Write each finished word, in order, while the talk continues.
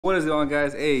What is going on,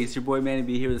 guys? Hey, it's your boy Manny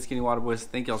B here with the Skinny Water Boys.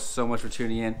 Thank y'all so much for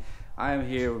tuning in. I am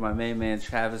here with my main man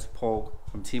Travis Polk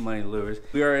from Team Money Lures.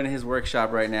 We are in his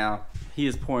workshop right now. He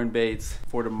is pouring baits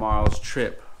for tomorrow's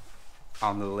trip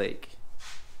on the lake.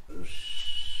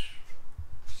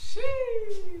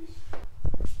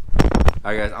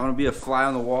 Alright guys, I'm gonna be a fly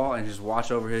on the wall and just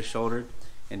watch over his shoulder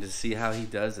and just see how he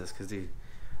does this, because dude,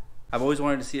 I've always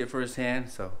wanted to see it firsthand,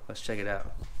 so let's check it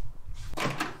out.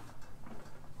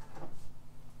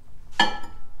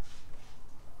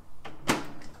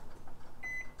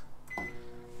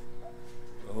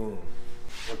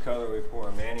 What color are we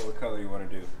pouring? Manny, what color you want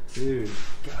to do? Dude,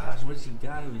 gosh, what you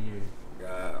got over here?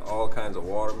 Got all kinds of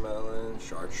watermelon,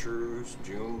 chartreuse,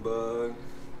 June bug.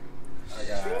 I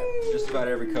got just about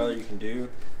every color you can do.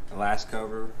 The last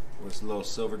cover was a little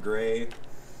silver gray.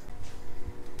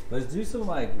 Let's do some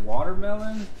like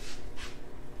watermelon,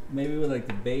 maybe with like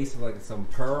the base of like some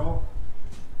pearl,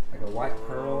 like a white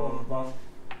pearl bump,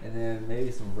 and then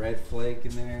maybe some red flake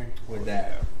in there with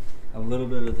that, a little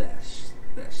bit of that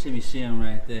shimmy shim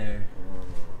right there.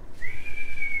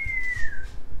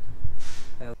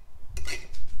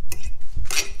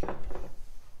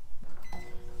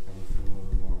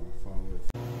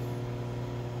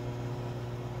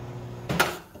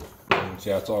 See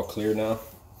how it's all clear now?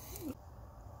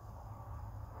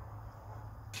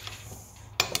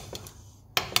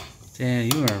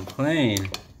 Damn, you are playing.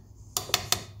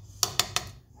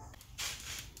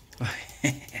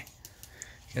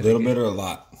 A little bit or a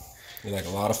lot? You like a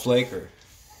lot of flake, or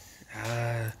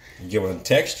you want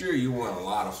texture, or you want a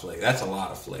lot of flake? That's a lot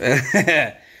of flake.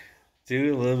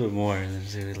 Do a little bit more than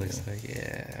see what it looks like.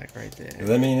 Yeah, like right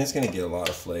there. I mean, it's gonna get a lot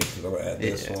of flake because I'm gonna add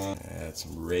this one. Add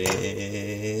some red.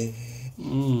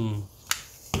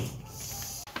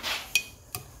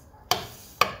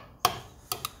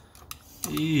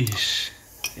 Yeesh.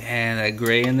 And that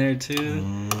gray in there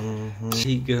too.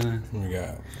 Cheat gun. We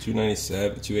got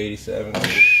 297, 287.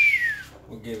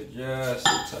 We'll give it just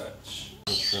a touch.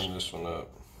 Let's trim this one up.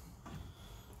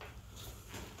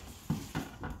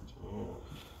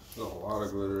 There's a lot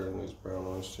of glitter in these brown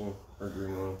ones too, or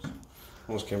green ones.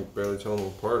 Almost can't barely tell them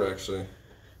apart, actually.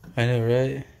 I know,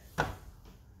 right?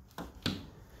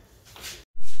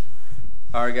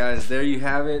 Alright guys, there you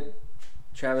have it.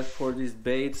 Travis poured these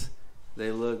baits.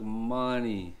 They look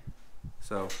money.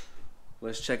 So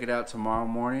let's check it out tomorrow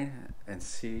morning and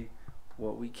see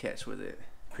what we catch with it.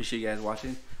 Appreciate you guys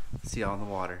watching. See y'all in the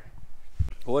water.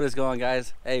 What is going on,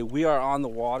 guys? Hey, we are on the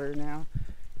water now.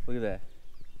 Look at that.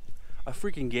 A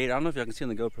freaking gator. I don't know if y'all can see on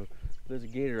the GoPro. There's a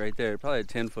gator right there. Probably a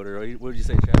 10-footer. What did you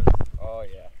say, Travis? Oh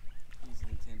yeah.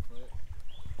 Easily 10 foot.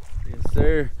 Yes,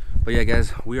 sir. But yeah,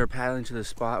 guys, we are paddling to the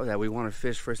spot that we want to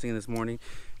fish first thing this morning,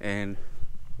 and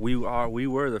we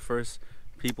were the first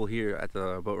people here at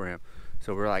the boat ramp.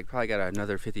 So we're like probably got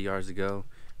another 50 yards to go,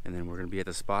 and then we're gonna be at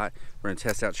the spot. We're gonna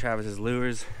test out Travis's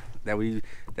lures that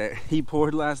he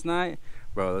poured last night.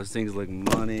 Bro, those things look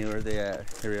money. Where are they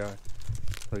at? Here we are.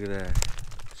 Look at that.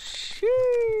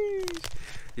 Sheesh.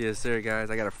 Yes, sir,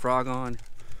 guys. I got a frog on,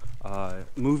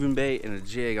 moving bait, and a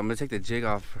jig. I'm gonna take the jig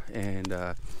off and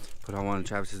put on one of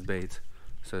Travis's baits.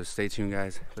 So stay tuned,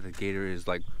 guys. But the gator is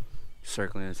like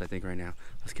circling us, I think, right now.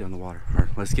 Let's get on the water. Or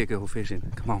let's get go fishing.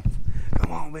 Come on.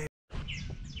 Come on, baby.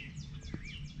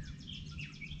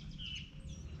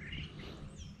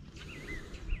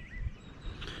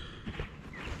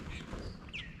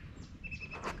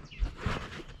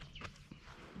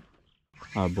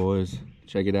 Alright, boys,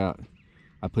 check it out.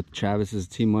 I put Travis's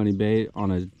Team Money bait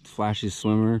on a flashy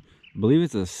swimmer. I believe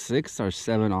it's a 6 or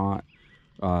 7 aught,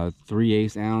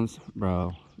 3/8 ounce.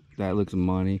 Bro, that looks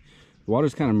money. The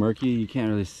water's kind of murky, you can't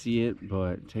really see it,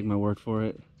 but take my word for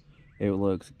it, it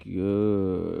looks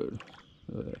good.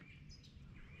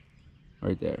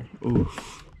 Right there.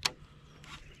 Oof.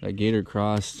 That gator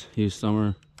crossed. He was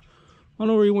somewhere. I don't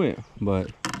know where he went,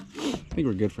 but I think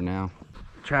we're good for now.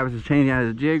 Travis is changing out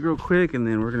his jig real quick, and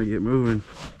then we're gonna get moving.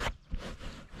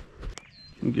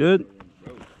 You good?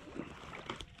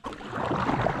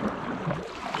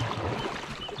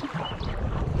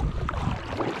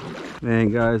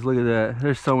 Man, guys, look at that.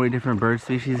 There's so many different bird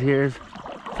species here.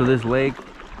 So this lake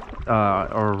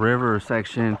or river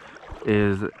section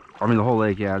is, I mean the whole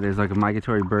lake, yeah, there's like a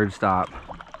migratory bird stop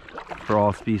for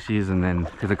all species, and then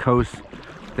there's a coast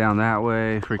down that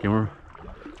way. Freaking,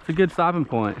 it's a good stopping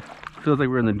point. Feels like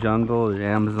we're in the jungle, the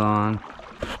Amazon.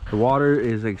 The water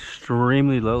is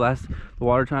extremely low. The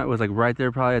water time was like right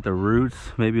there, probably at the roots,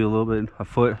 maybe a little bit, a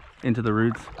foot into the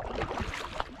roots.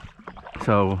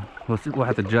 So we'll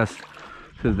have to adjust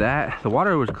to that. The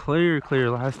water was clear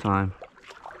last time,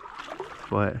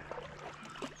 but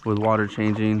with water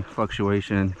changing,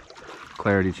 fluctuation,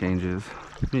 clarity changes.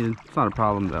 I mean, it's not a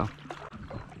problem though.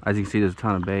 As you can see, there's a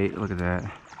ton of bait. Look at that.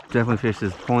 Definitely fished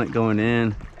this point going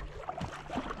in.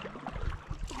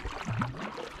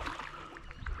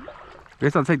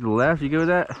 Guess I'll take the left. You good with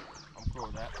that? I'm cool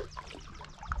with that.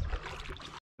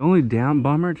 The only down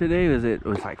bummer today was it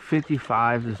was like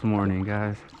 55 this morning,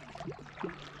 guys.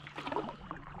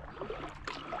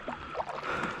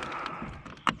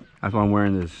 That's why I'm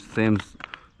wearing this Sam's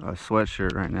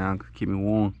sweatshirt right now to keep me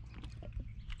warm.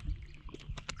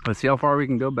 Let's see how far we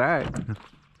can go back.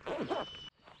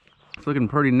 It's looking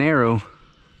pretty narrow.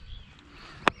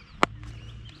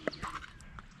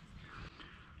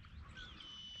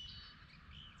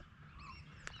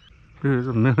 Dude, there's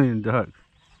a million ducks.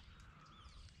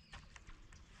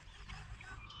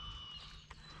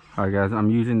 Alright guys,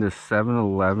 I'm using this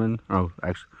 711. Oh,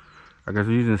 actually, I guess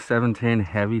I'm using the 710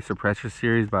 Heavy Suppressor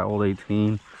Series by Old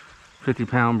 18.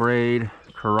 50-pound braid,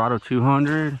 Corrado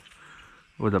 200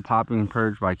 with a popping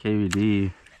perch by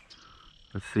KVD.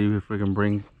 Let's see if we can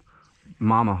bring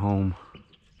Mama home.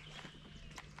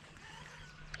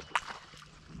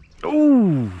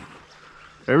 Ooh!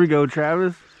 There we go,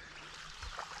 Travis.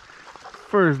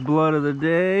 First blood of the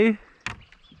day.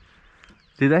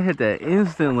 Dude, that hit that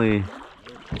instantly.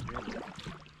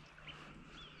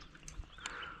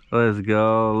 Let's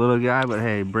go. Little guy, but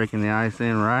hey, breaking the ice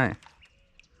in right.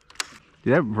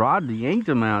 Dude, that rod yanked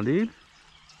him out, dude.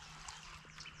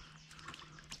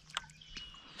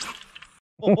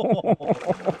 Dude,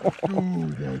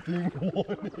 that thing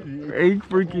wanted it. He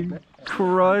freaking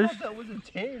crushed. That was a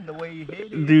 10 the way he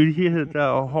hit it. Dude, he hit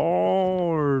that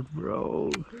hard,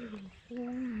 bro.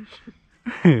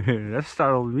 That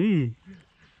startled me.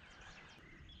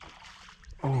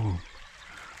 Oh,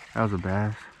 that was a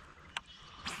bass.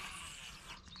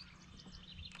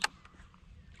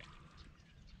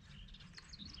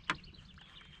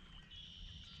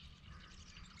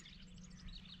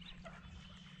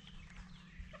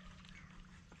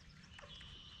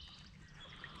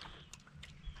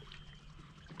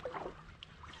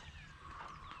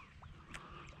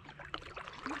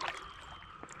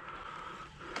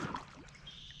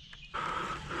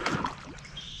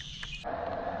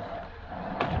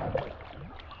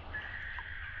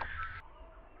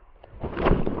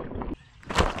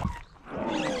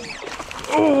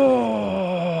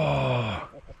 Oh!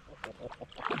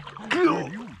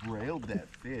 Dude, you railed that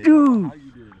fish. Dude! How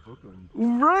you didn't hook him?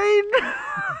 Right?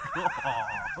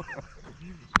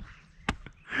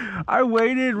 I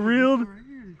waited, reeled,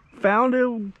 found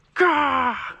him.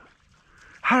 Gah!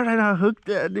 How did I not hook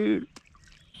that, dude?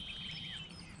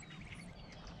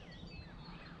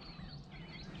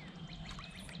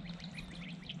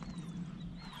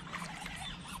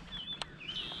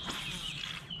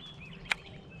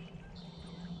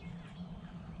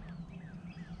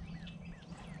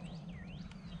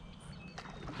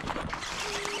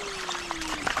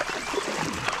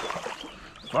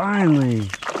 Finally.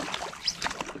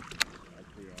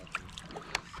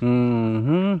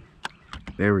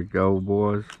 There we go,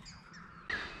 boys.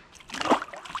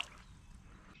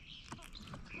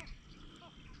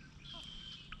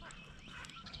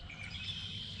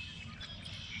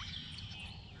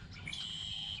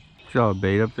 Saw a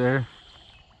bait up there.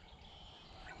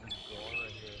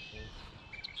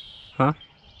 Huh?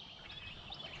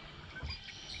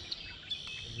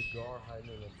 There's a gar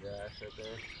hiding in the grass right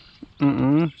there.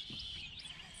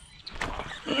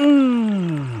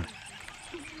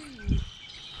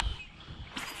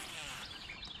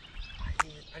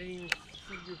 I didn't even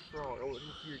see your frog. I didn't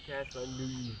see your cast. I knew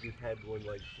you just had one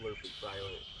like slurping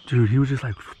silent. Dude, he was just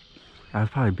like, that was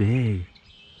probably big.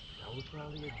 That was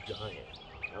probably a giant.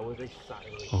 That was a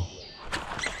silent. Oh.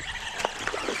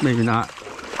 Maybe not.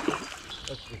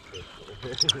 That's just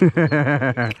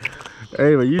it.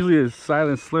 Hey, but usually a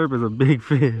silent slurp is a big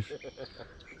fish.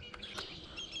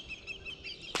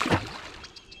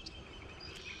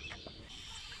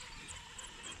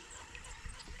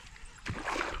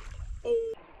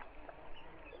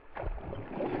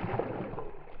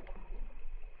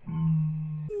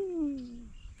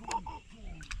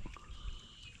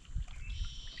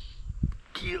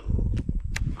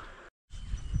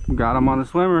 Got him on the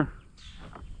swimmer.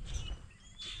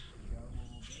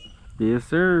 Yes,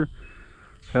 sir.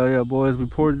 Hell yeah, boys.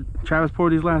 Travis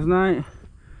poured these last night.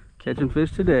 Catching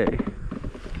fish today.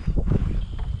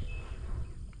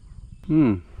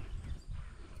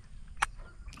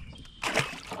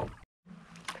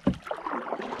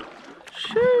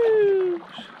 Sheesh.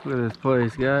 Look at this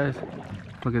place, guys.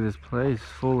 Look at this place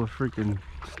full of freaking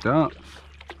stumps.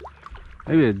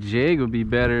 Maybe a jig would be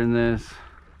better than this.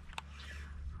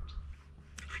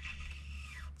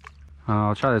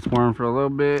 I'll try this worm for a little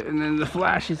bit, and then the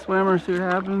flashy swimmer, see what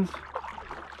happens.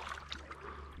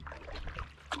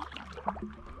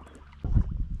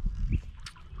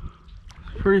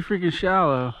 It's pretty freaking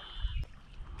shallow.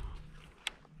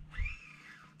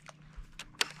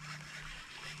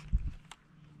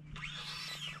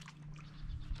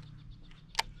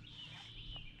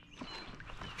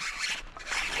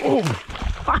 Oh!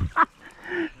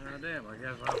 Damn, I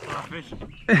guess I'll stop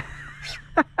fishing.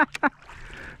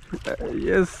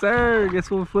 Yes, sir.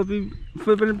 Guess we'll flipping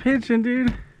and pinching,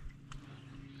 dude.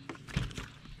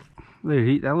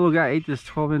 Dude, that little guy ate this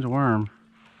 12-inch worm.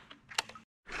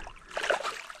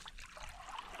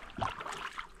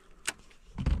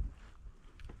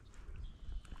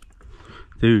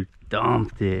 Dude,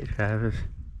 dumped it, Travis.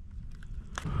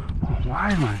 Oh,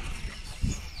 why am I?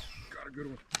 Got a good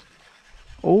one.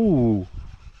 Oh.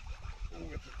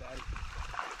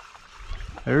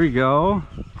 There we go.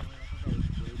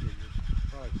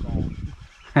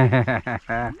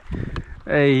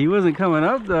 Hey, he wasn't coming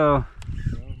up though. No,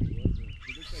 he wasn't.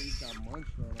 It looks like he's got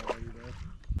munched on already though.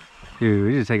 Dude,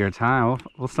 we just take our time.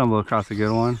 We'll stumble across a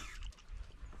good one.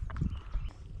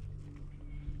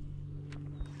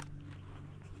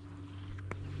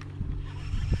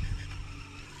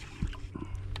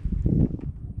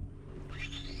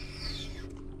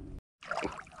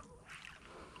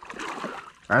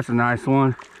 That's a nice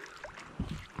one.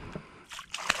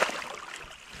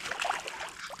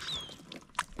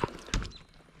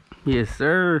 Yes,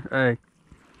 sir. Hey.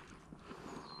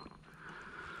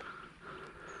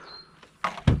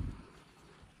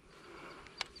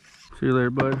 See you later,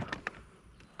 bud.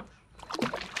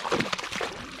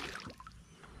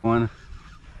 One.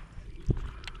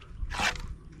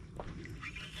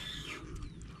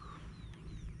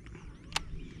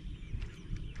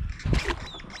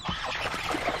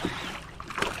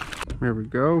 There we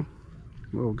go.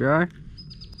 Little guy.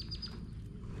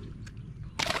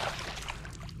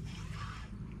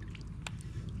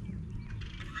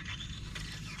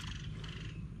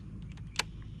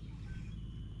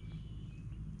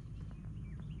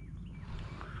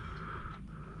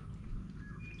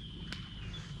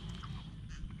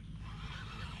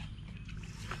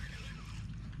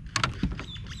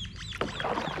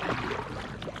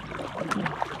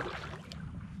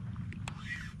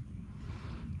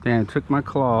 Damn, took my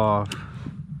claw off.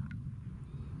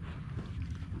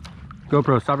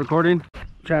 GoPro, stop recording.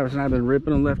 Travis and I have been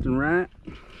ripping them left and right.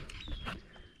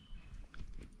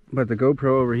 But the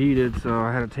GoPro overheated, so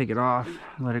I had to take it off,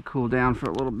 let it cool down for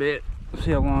a little bit.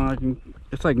 See how long I can.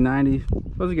 It's like 90.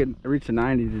 Supposed to reach to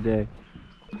 90 today.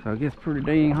 So it gets pretty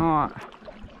dang hot.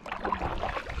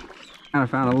 Kind of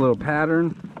found a little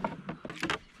pattern.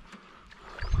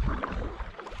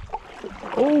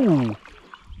 Oh!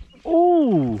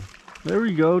 Oh, there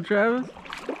we go, Travis.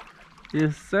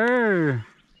 Yes, sir.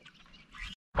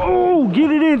 Oh,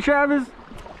 get it in, Travis.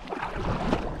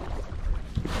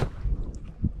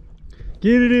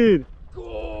 Get it in.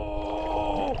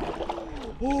 Oh,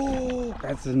 oh,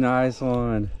 that's a nice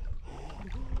one.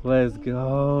 Let's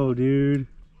go, dude.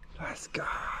 Let's go.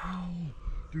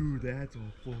 Dude, that's a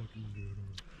fucking good one.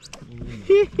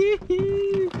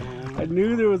 I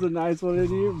knew there was a nice one in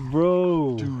here,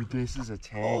 bro. Dude, this is a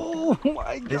tank. Oh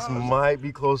my god. This might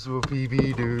be close to a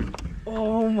PB, dude.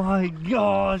 Oh my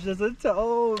gosh, that's a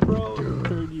toad, bro.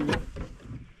 Turn you.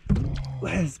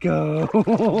 Let's go.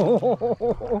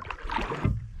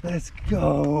 Let's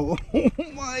go. Oh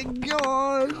my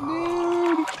gosh,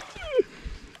 dude.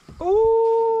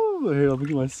 Oh, here, let me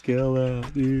get my scale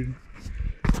out, dude.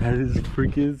 That is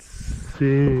freaking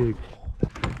sick.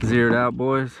 Zeroed out,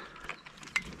 boys.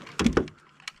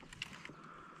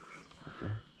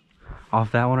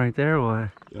 Off that one right there, or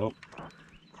what? Yep.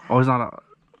 Oh, it's not a...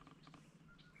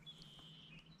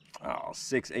 Oh,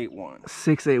 681.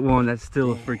 681, that's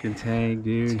still a freaking tank,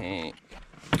 dude. Tank.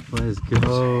 Let's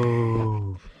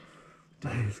go.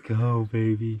 Let's go,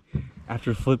 baby.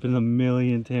 After flipping a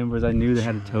million timbers, I knew they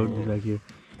had a toad back here.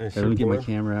 Okay, let me get my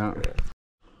camera out.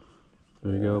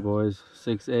 There we go, boys.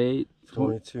 6'8".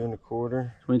 22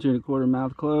 1/4. 22 1/4,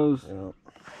 mouth closed. Yep.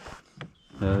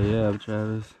 Hell yeah,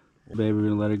 Travis. Baby, we're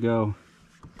gonna let her go.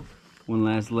 One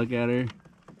last look at her.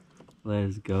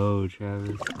 Let's go,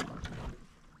 Travis.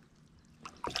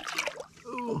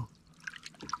 Ooh.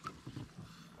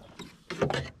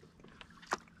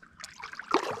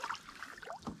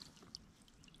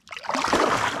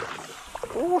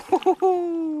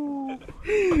 Oh,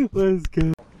 let's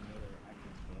go.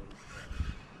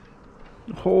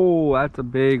 Oh, that's a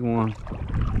big one.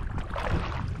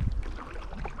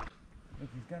 Look,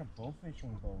 he's got a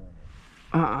bowfishing bow in it.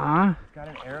 Uh-uh. It's got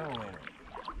an arrow in it.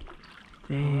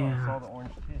 Damn. Oh, I saw the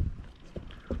orange tip.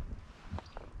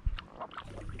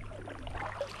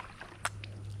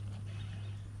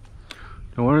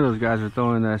 No wonder those guys are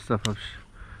throwing that stuff up.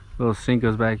 Little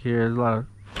Cinco's back here. There's a lot of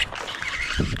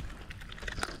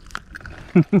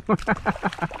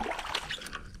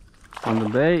on the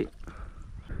bait.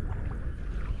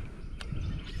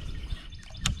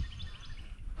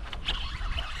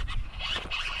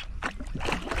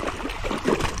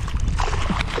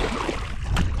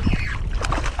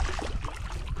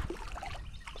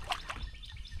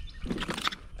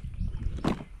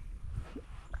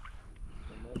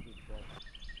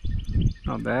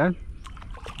 Not bad.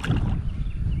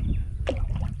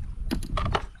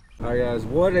 Alright guys,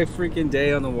 what a freaking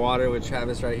day on the water with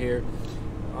Travis right here.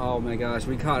 Oh my gosh,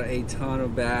 we caught a ton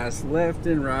of bass left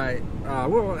and right.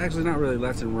 Well, actually not really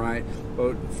left and right,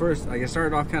 but first I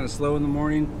started off kind of slow in the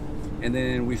morning, and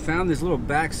then we found this little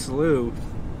back slough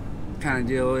kind of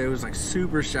deal. It was like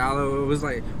super shallow. It was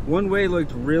like one way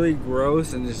looked really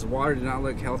gross and just water did not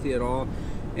look healthy at all.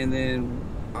 And then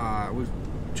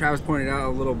Travis pointed out a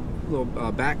little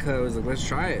back cut. I was like, let's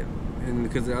try it. And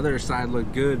because the other side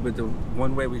looked good, but the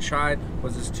one way we tried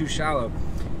was just too shallow.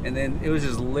 And then it was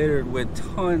just littered with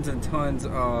tons and tons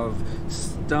of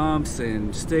stumps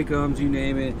and stickums, you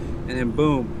name it. And then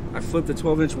boom, I flipped the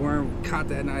 12-inch worm, caught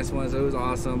that nice one, so it was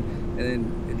awesome. And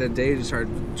then the day just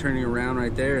started turning around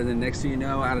right there. And then next thing you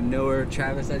know, out of nowhere,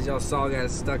 Travis, as y'all saw,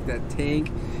 got stuck that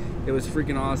tank. It was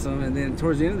freaking awesome. And then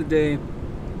towards the end of the day,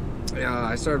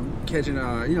 I started catching,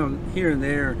 you know, here and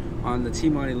there on the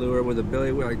T-Money lure with a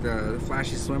billy, with like the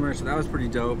flashy swimmer, so that was pretty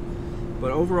dope.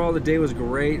 But overall, the day was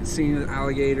great. Seeing the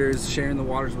alligators, sharing the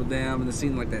waters with them, and then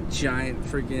seeing like that giant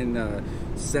freaking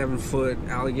 7-foot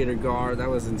alligator gar, that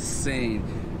was insane.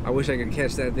 I wish I could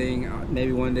catch that thing.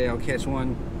 Maybe one day I'll catch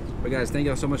one. But guys, thank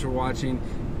y'all so much for watching.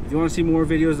 If you want to see more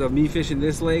videos of me fishing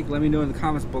this lake, let me know in the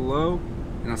comments below.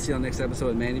 And I'll see you on the next episode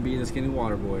of Manny B and the Skinny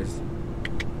Water Boys.